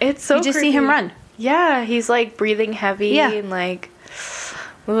scary. It's so You just creepy. see him run. Yeah, he's breathing heavy and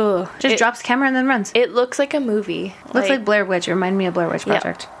ugh. Drops camera and then runs. It looks like a movie. Looks like Blair Witch. It reminded me of Blair Witch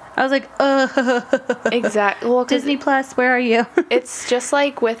Project. I was like, exactly. Well, Disney Plus, where are you? It's just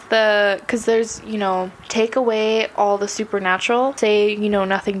with because there's, take away all the supernatural, say,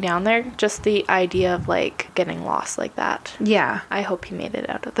 nothing down there, just the idea of getting lost like that. Yeah. I hope he made it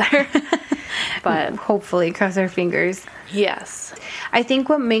out of there. But hopefully, cross our fingers. Yes. I think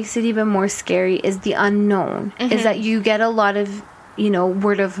what makes it even more scary is the unknown, is that you get a lot of,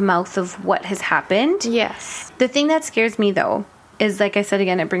 word of mouth of what has happened. Yes. The thing that scares me, though, is, like I said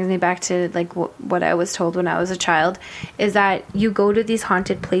again, it brings me back to, what I was told when I was a child, is that you go to these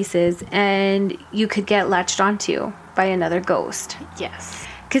haunted places and you could get latched onto by another ghost. Yes.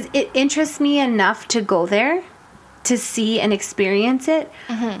 Because it interests me enough to go there, to see and experience it,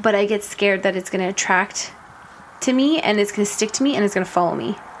 but I get scared that it's going to attract to me, and it's going to stick to me, and it's going to follow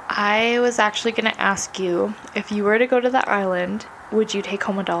me. I was actually going to ask you, if you were to go to the island, would you take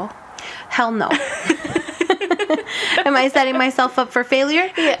home a doll? Hell no. Am I setting myself up for failure?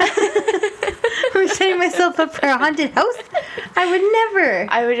 Yeah. Am I setting myself up for a haunted house? I would never.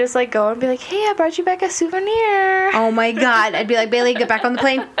 I would just go and be like, hey, I brought you back a souvenir. Oh my god. I'd be like, Bailey, get back on the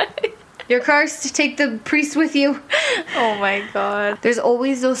plane. Your car's to take the priest with you. Oh my god. There's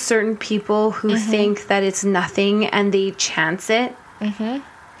always those certain people who think that it's nothing and they chance it.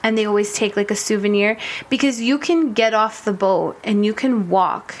 and they always take like a souvenir, because you can get off the boat and you can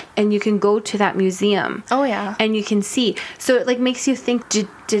walk and you can go to that museum. Oh, yeah. And you can see. So it like makes you think,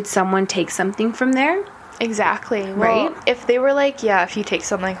 did someone take something from there? Exactly. Right? Well, if they were like, yeah, if you take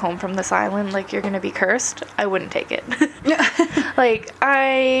something home from this island, like, you're going to be cursed, I wouldn't take it. Like,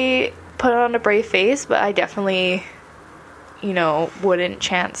 I put on a brave face, but I definitely, you know, wouldn't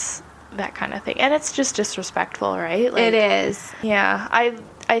chance that kind of thing. And it's just disrespectful, right? Like, It is. yeah.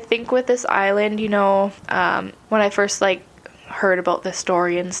 I think with this island, you know, when I first, like, heard about this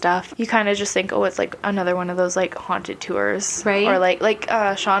story and stuff, you kind of just think, oh, it's like another one of those like haunted tours, right? Or like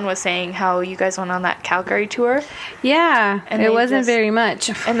Sean was saying how you guys went on that Calgary tour. Yeah, and it wasn't very much.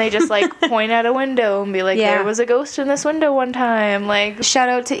 And they just like point at a window and be like, there was a ghost in this window one time. Like, shout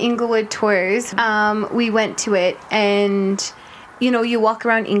out to Inglewood Tours. We went to it, and you know, you walk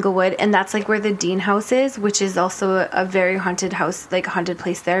around Inglewood, and that's like where the Dean House is, which is also a very haunted house, like a haunted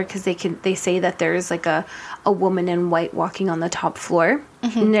place there, because they say that there's like a woman in white walking on the top floor.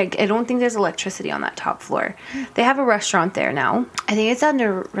 And I don't think there's electricity on that top floor. They have a restaurant there now. I think it's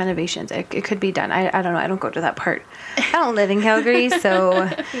under renovations. It could be done. I don't know. I don't go to that part. I don't live in Calgary, so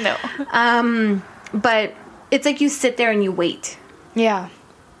no. But it's like you sit there and you wait. Yeah.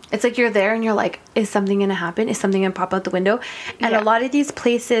 It's like you're there and you're like, is something going to happen? Is something going to pop out the window? And a lot of these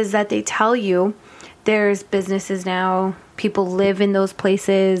places that they tell you, there's businesses now. People live in those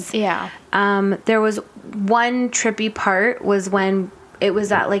places. Yeah. There was one trippy part was when it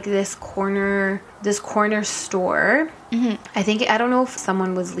was at like this corner store. I don't know if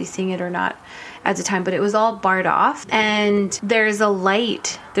someone was leasing it or not at the time, but it was all barred off. And there's a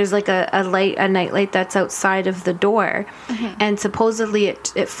light. There's like a night light that's outside of the door. And supposedly it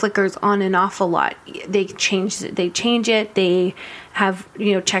flickers on and off a lot. They change it. They have,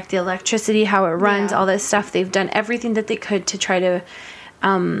 you know, checked the electricity, how it runs, all this stuff. They've done everything that they could to try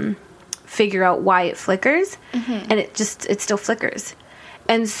to figure out why it flickers. And it still flickers.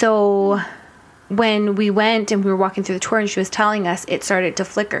 And so when we went and we were walking through the tour and she was telling us, it started to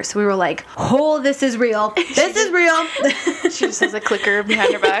flicker. So we were like, oh, this is real. This is real. She just has a clicker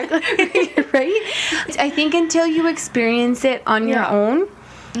behind her back. Right? I think until you experience it on your own,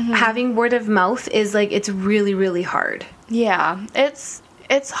 having word of mouth is like, it's really, really hard. Yeah. It's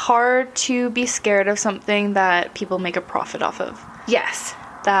hard to be scared of something that people make a profit off of. Yes.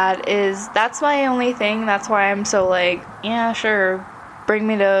 That's my only thing. That's why I'm so like, yeah, sure, bring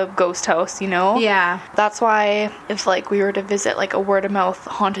me to Ghost House, you know? Yeah. That's why if, like, we were to visit, like, a word-of-mouth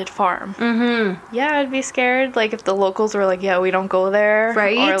haunted farm. Yeah, I'd be scared. Like, if the locals were like, yeah, we don't go there.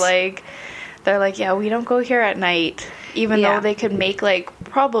 Right. Or, like, they're like, yeah, we don't go here at night. Even though they could make, like,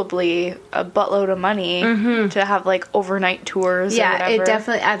 probably a buttload of money to have, like, overnight tours or whatever. It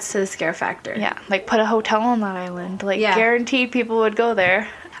definitely adds to the scare factor. Yeah, like, put a hotel on that island. Like, guaranteed people would go there.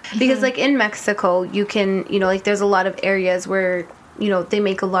 Because, like, in Mexico, you can, you know, like, there's a lot of areas where, you know, they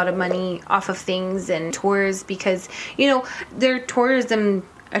make a lot of money off of things and tours because, you know, their tourism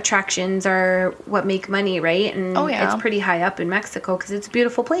attractions are what make money, right? And it's pretty high up in Mexico because it's a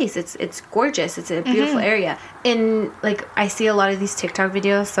beautiful place. It's gorgeous. It's a beautiful area. And, like, I see a lot of these TikTok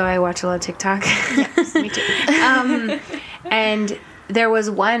videos, so I watch a lot of TikTok. Yes, me too. And there was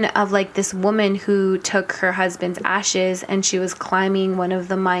one of, like, this woman who took her husband's ashes and she was climbing one of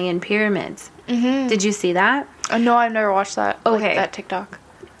the Mayan pyramids. Did you see that? No, I've never watched that. Okay. Like, that TikTok.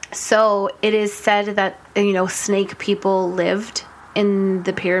 So it is said that, you know, snake people lived in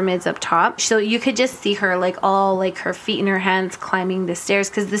the pyramids up top. So you could just see her, like, all, like, her feet and her hands climbing the stairs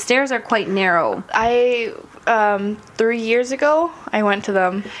because the stairs are quite narrow. 3 years ago, I went to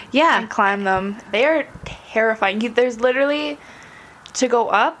them. Yeah. And climbed them. They are terrifying. There's literally, to go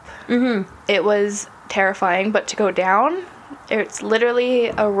up, it was terrifying, but to go down, it's literally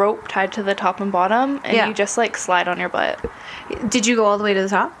a rope tied to the top and bottom, and you just, like, slide on your butt. Did you go all the way to the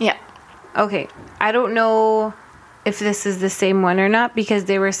top? Yeah. Okay. I don't know if this is the same one or not because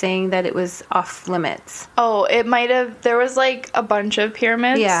they were saying that it was off limits. Oh, it might have. There was, like, a bunch of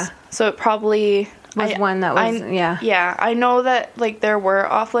pyramids. Yeah. So it probably was one that was, Yeah. I know that, like, there were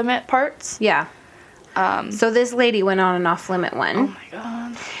off-limit parts. Yeah. So this lady went on an off-limit one. Oh, my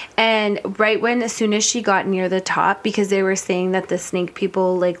God. And as soon as she got near the top, because they were saying that the snake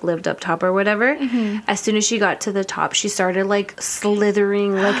people, like, lived up top or whatever, as soon as she got to the top, she started, like,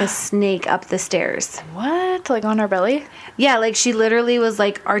 slithering like a snake up the stairs. What? Like, on her belly? Yeah, like, she literally was,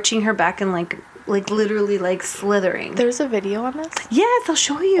 like, arching her back and, like, like literally like slithering. There's a video on this? Yes, I'll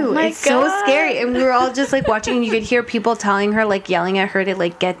show you. Oh my it's so God. scary. And we were all just like watching, and you could hear people telling her, like yelling at her to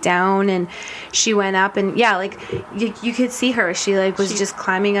like get down. And she went up, and yeah, like you could see her. She like was just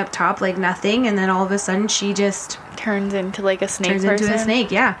climbing up top like nothing, and then all of a sudden she just Turns into like a snake turns person. into a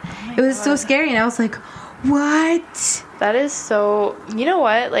snake. Yeah, Oh it was God. so scary, and I was like, what? That is so... You know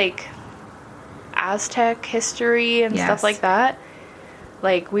what? Like, Aztec history and Yes. stuff like that.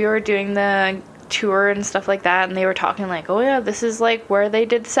 Like, we were doing the tour and stuff like that, and they were talking like, oh yeah, this is like where they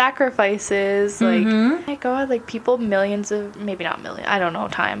did sacrifices. Like, oh my God, like people millions of... Maybe not million, I don't know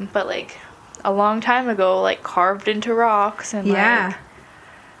time, but like a long time ago, like carved into rocks and Yeah.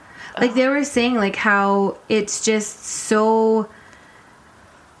 Like they were saying like how it's just so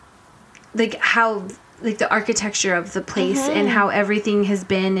like how like the architecture of the place and how everything has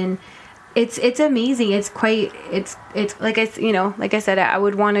been, and it's amazing. It's quite it's like like I said, I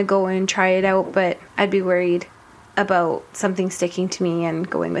would want to go and try it out, but I'd be worried about something sticking to me and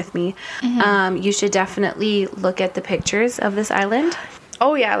going with me. You should definitely look at the pictures of this island.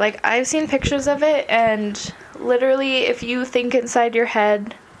 Oh yeah, like I've seen pictures of it, and literally if you think inside your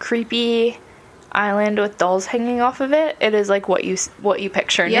head creepy island with dolls hanging off of it, it is like what you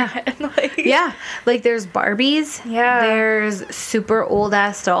picture in your head. Like, Yeah, like there's Barbies. Yeah. There's super old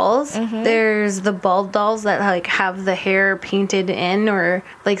ass dolls. There's the bald dolls that like have the hair painted in, or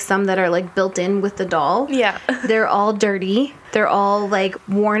like some that are like built in with the doll. Yeah. They're all dirty. They're all like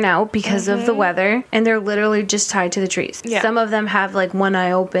worn out because of the weather, and they're literally just tied to the trees. Yeah. Some of them have like one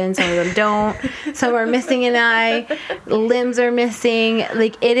eye open, some of them don't. Some are missing an eye, limbs are missing.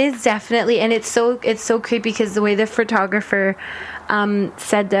 Like it is definitely, and it's so creepy because the way the photographer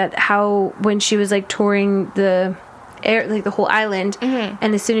said that how when she was like touring the like the whole island,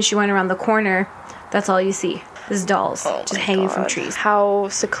 and as soon as she went around the corner, that's all you see is dolls just hanging from trees. How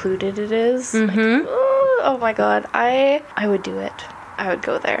secluded it is. Like, oh my God, I would do it. I would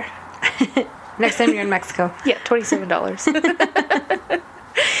go there. Next time you're in Mexico, Yeah, $27.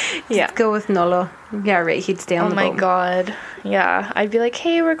 Yeah. go with Nolo. Yeah, right. He'd stay on Oh the my boat. God. Yeah. I'd be like,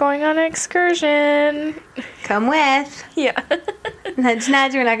 hey, we're going on an excursion. Come with. Yeah. Nudge,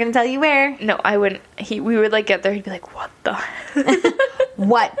 nudge. We're not going to tell you where. No, I wouldn't. We would like get there. He'd be like, what the?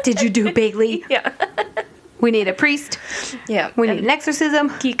 What did you do, Bailey? Yeah. We need a priest. Yeah. We need an exorcism.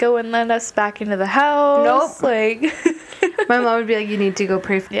 Kiko wouldn't let us back into the house. Nope. Like, My mom would be like, you need to go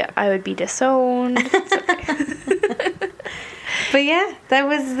pray for. yeah, I would be disowned. It's okay. But yeah, that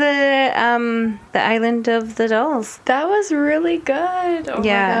was the island of the dolls. That was really good. Oh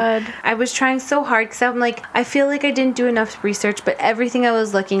Yeah. my God. I was trying so hard because I'm like, I feel like I didn't do enough research, but everything I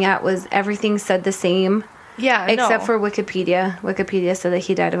was looking at was everything said the same, Yeah. except no. for Wikipedia. Wikipedia said that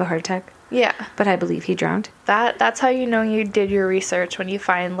he died of a heart attack, Yeah. but I believe he drowned. That's how you know you did your research, when you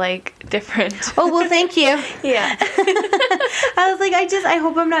find like different. Oh, well, thank you. Yeah. I was like, I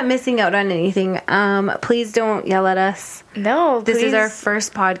hope I'm not missing out on anything. Please don't yell at us. No, This is please. our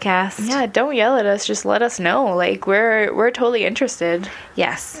first podcast. Yeah, don't yell at us. Just let us know. Like we're totally interested.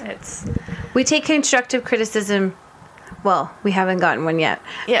 Yes. It's We take constructive criticism. Well, we haven't gotten one yet.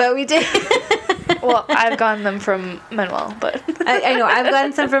 Yeah. But we did. well, I've gotten them from Manuel, but I know. I've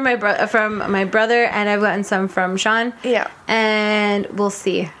gotten some from my brother, and I've gotten some from Sean. yeah. And we'll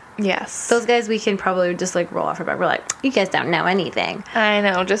see. Yes. Those guys, we can probably just like roll off our back. We're like, you guys don't know anything. I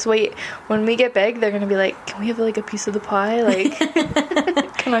know. Just wait. When we get big, they're gonna be like, "Can we have like a piece of the pie? Like,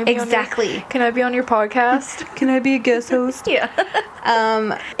 can I be Exactly. can I be on your podcast?" Can I be a guest host? Yeah.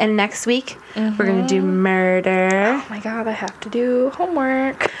 And next week we're gonna do murder. Oh my God, I have to do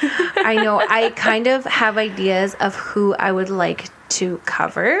homework. I know. I kind of have ideas of who I would like to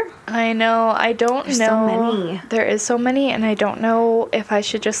cover. I know. I don't There's know. so many. There is so many, and I don't know if I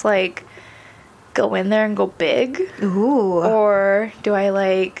should just like go in there and go big, Ooh. or do I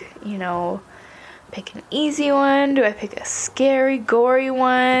like, pick an easy one? Do I pick a scary, gory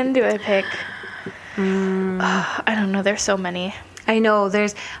one? Do I pick? I don't know. There's so many. I know.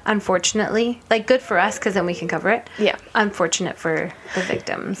 There's, unfortunately, like, good for us because then we can cover it. Yeah. Unfortunate for the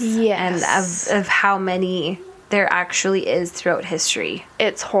victims. Yes. And of how many there actually is throughout history.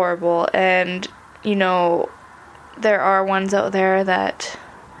 It's horrible, and there are ones out there that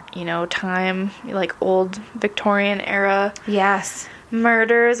time, like old Victorian era Yes.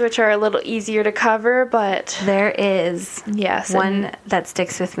 murders, which are a little easier to cover, but There is yes, one that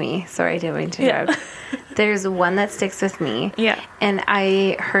sticks with me. Sorry, I didn't mean to Yeah. interrupt. There's one that sticks with me. Yeah. And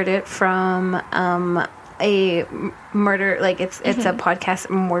I heard it from a murder, like it's a podcast,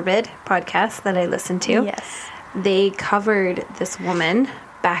 Morbid podcast that I listen to. Yes. They covered this woman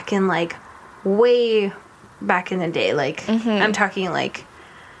back in like way back in the day. Like I'm talking like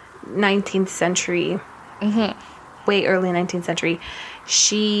 19th century, way early 19th century,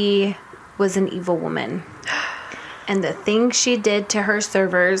 she was an evil woman. And the things she did to her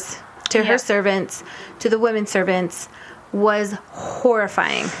servers, to her servants, to the women servants, was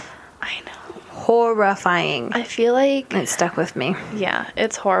horrifying. I know. Horrifying. I feel like... It stuck with me. Yeah,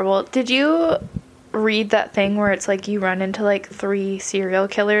 it's horrible. Did you read that thing where it's like you run into like 3 serial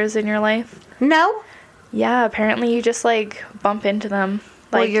killers in your life? No. Yeah, apparently you just like bump into them.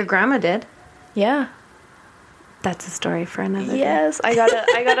 Like, Well, your grandma did. Yeah. That's a story for another day. Yes, I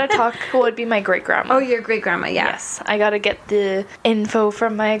gotta talk. Well, it'd be my great grandma. Oh, your great grandma, yeah. Yes, I gotta get the info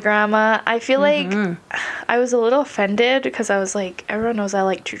from my grandma. I feel like I was a little offended because I was like, everyone knows I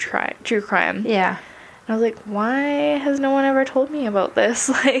like true crime. Yeah. And I was like, why has no one ever told me about this?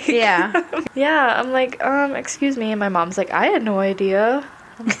 Like, Yeah. yeah. I'm like, excuse me, and my mom's like, I had no idea.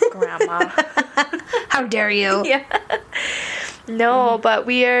 I'm like, Grandma. How dare you? Yeah. No, but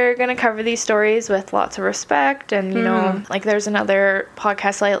we are going to cover these stories with lots of respect. And, you know, like there's another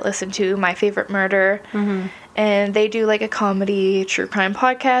podcast I listen to, My Favorite Murder. And they do like a comedy true crime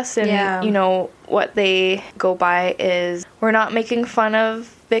podcast. And, you know, what they go by is we're not making fun of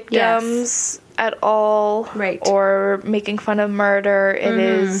victims at all. Right. Or making fun of murder. It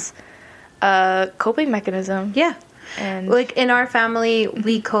is a coping mechanism. Yeah. And Like in our family,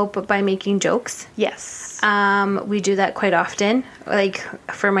 we cope by making jokes. yes. We do that quite often. Like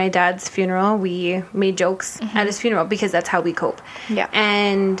for my dad's funeral, we made jokes at his funeral because that's how we cope. Yeah.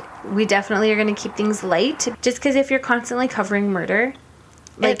 And we definitely are going to keep things light just because if you're constantly covering murder,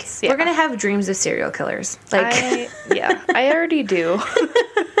 like we're going to have dreams of serial killers. Like I already do.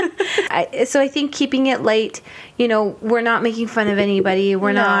 So I think keeping it light, you know, we're not making fun of anybody.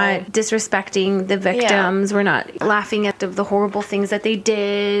 We're not disrespecting the victims. We're not laughing at the horrible things that they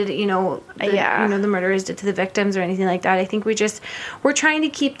did, you know, the murderers did to the victims or anything like that. I think we're trying to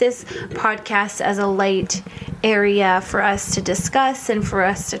keep this podcast as a light area for us to discuss and for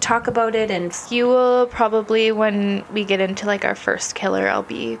us to talk about it. And You will probably, when we get into like our first killer, I'll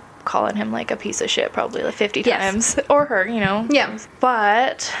be calling him like a piece of shit probably like 50 times. Or her, you know. Yeah.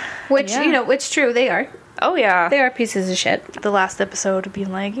 But which, you know, it's true, they are. Oh yeah. They are pieces of shit. The last episode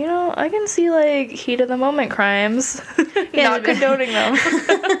being like, you know, I can see like heat of the moment crimes. Not condoning them.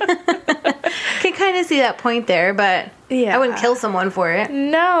 Can kind of see that point there, but Yeah. I wouldn't kill someone for it.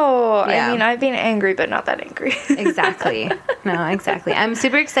 No. Yeah. I mean, I've been angry, but not that angry. Exactly. No, exactly. I'm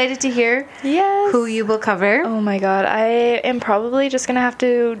super excited to hear Yes. who you will cover. Oh my god. I am probably just going to have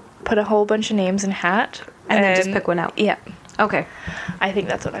to put a whole bunch of names in a hat. And then just pick one out. Yeah. Okay. I think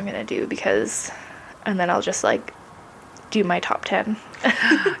that's what I'm going to do because... And then I'll just like do my top 10.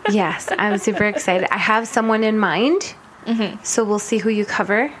 Yes, I'm super excited. I have someone in mind. So we'll see who you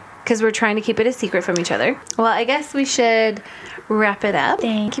cover because we're trying to keep it a secret from each other. Well, I guess we should wrap it up.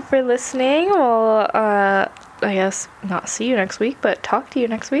 Thank you for listening. Well, I guess not see you next week, but talk to you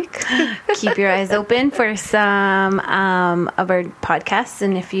next week. Keep your eyes open for some of our podcasts,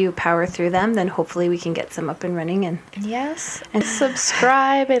 and if you power through them, then hopefully we can get some up and running and Yes. And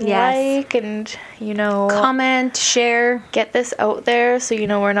subscribe and like and, you know, comment, share. get this out there so you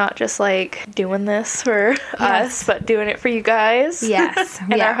know we're not just like doing this for us, but doing it for you guys. Yes.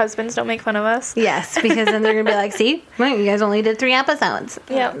 And our husbands don't make fun of us. Yes, because then they're going to be like, see, well, you guys only did 3 episodes.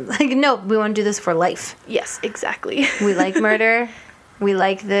 Yeah. Like, no, we want to do this for life. Yes, exactly. We like murder. We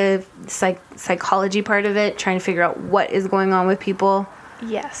like the psychology part of it, trying to figure out what is going on with people.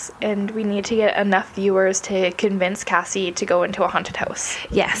 Yes, and we need to get enough viewers to convince Cassie to go into a haunted house.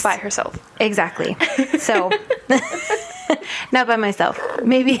 Yes. By herself. Exactly. So, not by myself.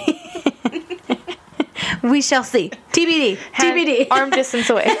 Maybe. We shall see. TBD. TBD. Arm distance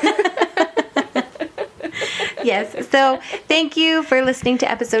away. Yes. So, thank you for listening to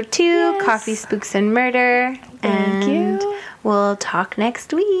episode 2, Coffee, Spooks, and Murder. Thank you. We'll talk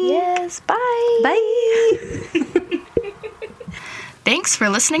next week. Yes, bye. Bye. Thanks for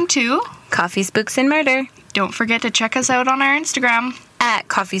listening to Coffee, Spooks, and Murder. Don't forget to check us out on our Instagram, At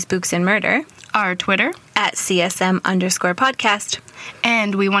Coffee, Spooks, and Murder. our Twitter, At CSM_podcast.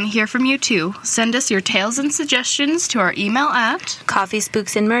 and we want to hear from you too. Send us your tales and suggestions to our email at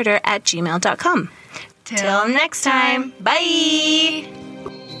coffeespooksandmurder@gmail.com. Till next time. Bye.